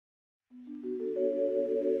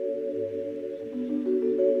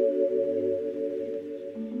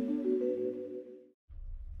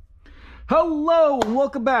Hello and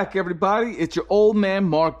welcome back everybody, it's your old man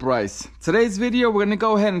Mark Bryce. Today's video we're going to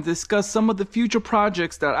go ahead and discuss some of the future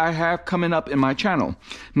projects that I have coming up in my channel.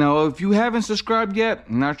 Now if you haven't subscribed yet,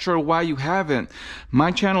 I'm not sure why you haven't.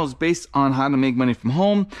 My channel is based on how to make money from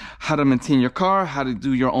home, how to maintain your car, how to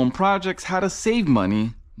do your own projects, how to save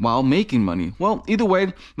money while making money. Well, either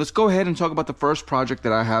way, let's go ahead and talk about the first project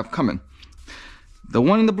that I have coming. The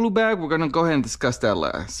one in the blue bag, we're going to go ahead and discuss that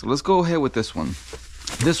last. So let's go ahead with this one.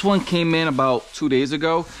 This one came in about 2 days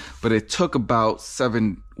ago, but it took about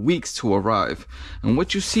 7 weeks to arrive. And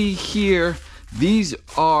what you see here, these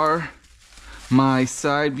are my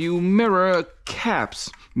side view mirror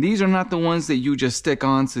caps. These are not the ones that you just stick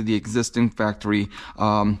onto the existing factory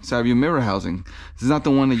side view mirror housing. This is not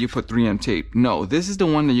the one that you put 3M tape. No, this is the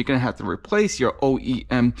one that you're gonna have to replace your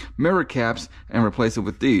OEM mirror caps and replace it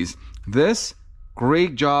with these. This,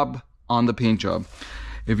 great job on the paint job.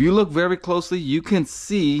 If you look very closely, you can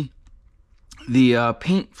see the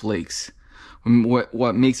paint flakes.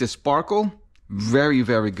 What makes it sparkle? Very,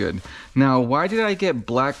 very good. Now, why did I get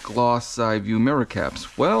black gloss side view mirror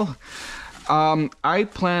caps? Well, I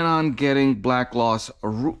plan on getting black gloss,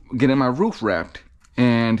 getting my roof wrapped.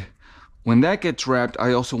 And when that gets wrapped,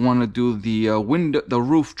 I also want to do the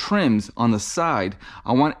roof trims on the side.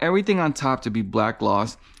 I want everything on top to be black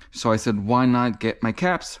gloss. So I said, why not get my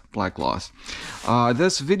caps black gloss?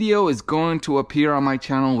 This video is going to appear on my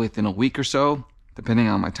channel within a week or so, depending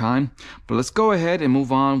on my time. But let's go ahead and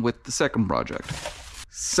move on with the second project.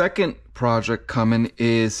 Second project coming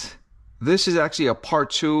is, this is actually a part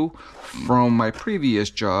 2 from my previous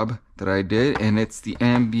job that I did, and it's the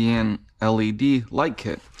Ambient LED Light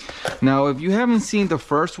Kit. Now, if you haven't seen the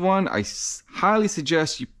first one, I highly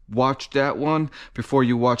suggest you watch that one before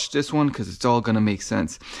you watch this one, because it's all gonna make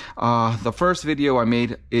sense. The first video I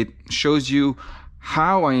made, it shows you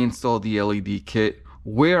how I installed the LED kit,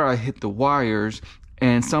 where I hit the wires,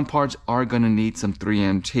 and some parts are gonna need some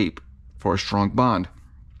 3M tape for a strong bond.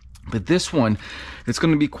 But this one, it's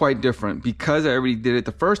going to be quite different. Because I already did it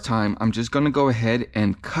the first time, I'm just going to go ahead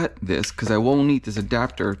and cut this, because I won't need this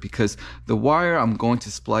adapter, because the wire I'm going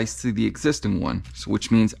to splice to the existing one, so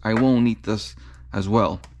which means I won't need this as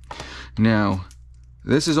well. Now,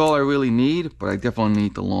 this is all I really need, but I definitely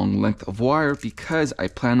need the long length of wire, because I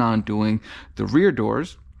plan on doing the rear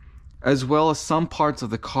doors, as well as some parts of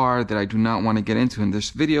the car that I do not want to get into in this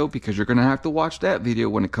video, because you're going to have to watch that video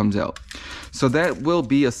when it comes out. So that will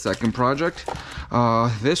be a second project.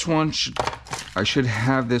 This one, I should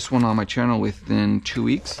have this one on my channel within 2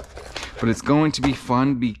 weeks. But it's going to be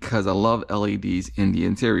fun because I love LEDs in the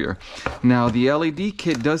interior. Now, the LED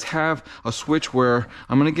kit does have a switch where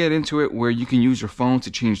I'm going to get into it, where you can use your phone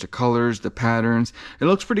to change the colors, the patterns. It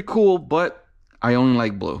looks pretty cool, but I only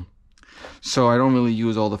like blue. So I don't really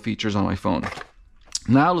use all the features on my phone.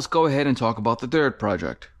 Now let's go ahead and talk about the third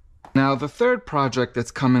project. Now the third project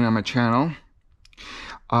that's coming on my channel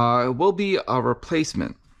will be a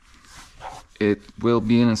replacement. It will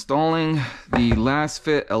be installing the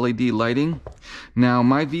Lasfit LED lighting. Now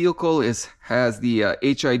my vehicle has the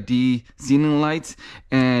HID xenon lights,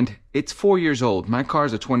 and it's 4 years old. My car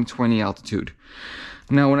is a 2020 altitude.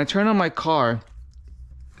 Now when I turn on my car,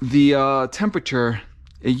 the temperature,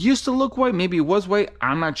 it used to look white, maybe it was white,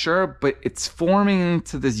 I'm not sure, but it's forming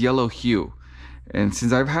into this yellow hue. And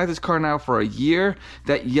since I've had this car now for a year,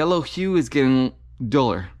 that yellow hue is getting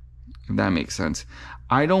duller, if that makes sense.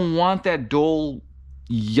 I don't want that dull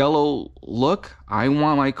yellow look. I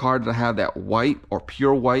want my car to have that white or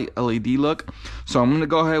pure white LED look. So I'm gonna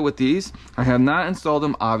go ahead with these. I have not installed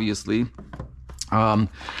them, obviously. And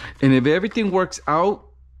if everything works out,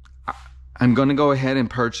 I'm going to go ahead and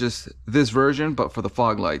purchase this version, but for the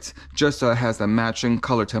fog lights, just so it has the matching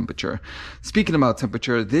color temperature. Speaking about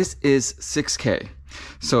temperature, this is 6K.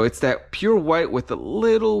 So it's that pure white with a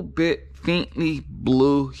little bit faintly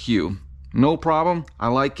blue hue. No problem. I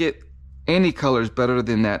like it. Any color is better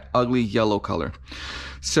than that ugly yellow color.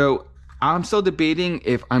 So I'm still debating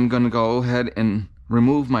if I'm going to go ahead and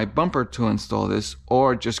remove my bumper to install this,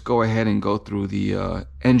 or just go ahead and go through the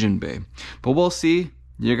engine bay. But we'll see.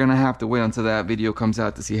 You're gonna have to wait until that video comes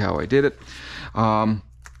out to see how I did it.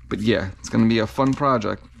 But yeah, it's gonna be a fun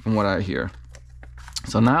project from what I hear.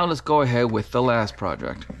 So now let's go ahead with the last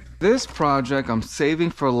project. This project I'm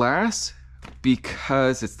saving for last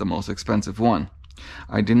because it's the most expensive one.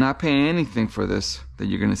 I did not pay anything for this that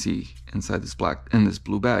you're gonna see inside this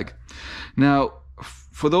blue bag. Now,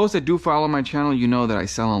 for those that do follow my channel, you know that I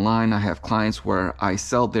sell online. I have clients where I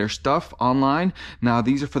sell their stuff online. Now,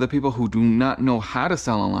 these are for the people who do not know how to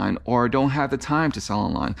sell online or don't have the time to sell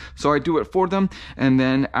online. So I do it for them. And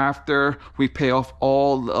then after we pay off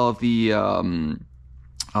all of the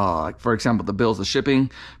like for example, the bills of shipping,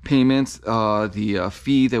 payments, the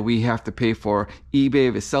fee that we have to pay for eBay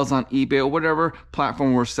if it sells on eBay or whatever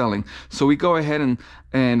platform we're selling. So we go ahead and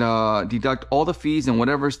deduct all the fees, and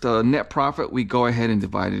whatever's the net profit, we go ahead and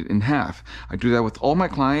divide it in half. I do that with all my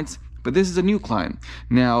clients, but this is a new client.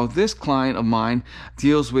 Now, this client of mine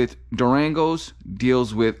deals with Durangos,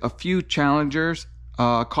 deals with a few Challengers,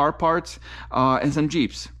 car parts, and some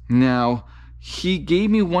Jeeps. Now, he gave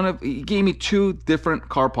me two different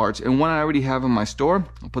car parts, and one I already have in my store.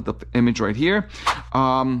 I'll put the image right here.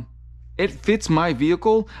 It fits my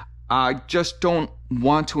vehicle. I just don't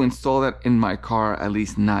want to install that in my car, at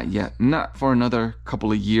least not yet. Not for another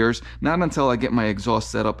couple of years. Not until I get my exhaust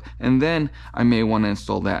set up, and then I may want to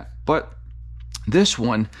install that. But this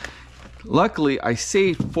one, luckily, I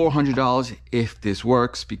saved $400 if this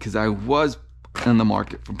works, because I was in the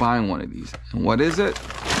market for buying one of these. And what is it?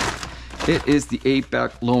 It is the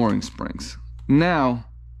Eibach lowering springs. Now,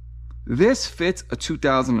 this fits a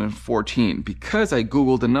 2014. Because I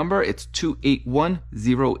googled the number, it's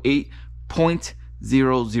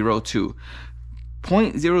 28108.002.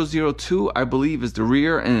 0.002, I believe, is the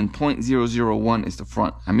rear, and 0.001 is the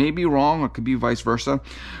front. I may be wrong, or it could be vice versa,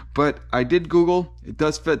 but I did Google. It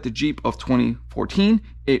does fit the Jeep of 2014.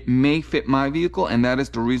 It may fit my vehicle, and that is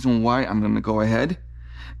the reason why I'm going to go ahead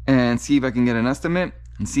and see if I can get an estimate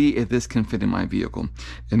and see if this can fit in my vehicle.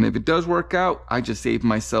 And if it does work out, I just saved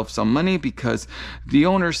myself some money, because the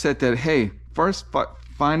owner said that, hey, first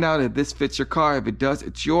find out if this fits your car. If it does,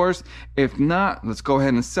 it's yours. If not, let's go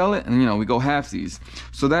ahead and sell it, and we go halvesies.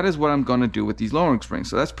 So that is what I'm gonna do with these lowering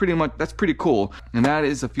springs. So that's pretty cool, and that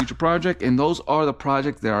is a future project, and those are the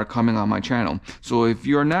projects that are coming on my channel. So if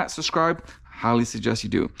you're not subscribed, highly suggest you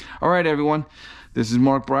do. All right, everyone, this is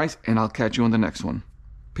Mark Bryce, and I'll catch you on the next one.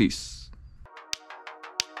 Peace.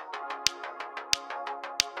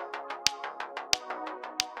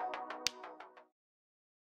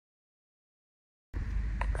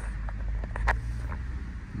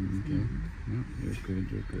 Okay. No, you're good.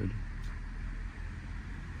 You're good.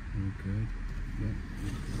 You're good. Yeah,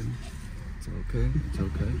 you're good. It's okay. It's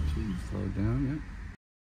okay. Slow down. Yeah.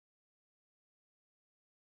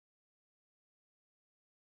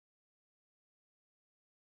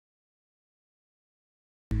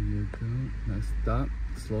 You're good. Now stop.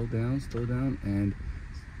 Slow down. Slow down. And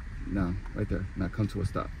now, right there. Now come to a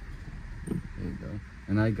stop. There you go.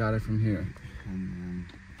 And I got it from here. And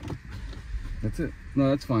that's it. No,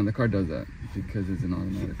 that's fine. The car does that because it's an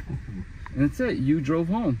automatic. And that's it. You drove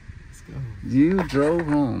home. Let's go. You drove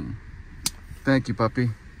home. Thank you,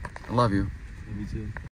 puppy. I love you. Love you too.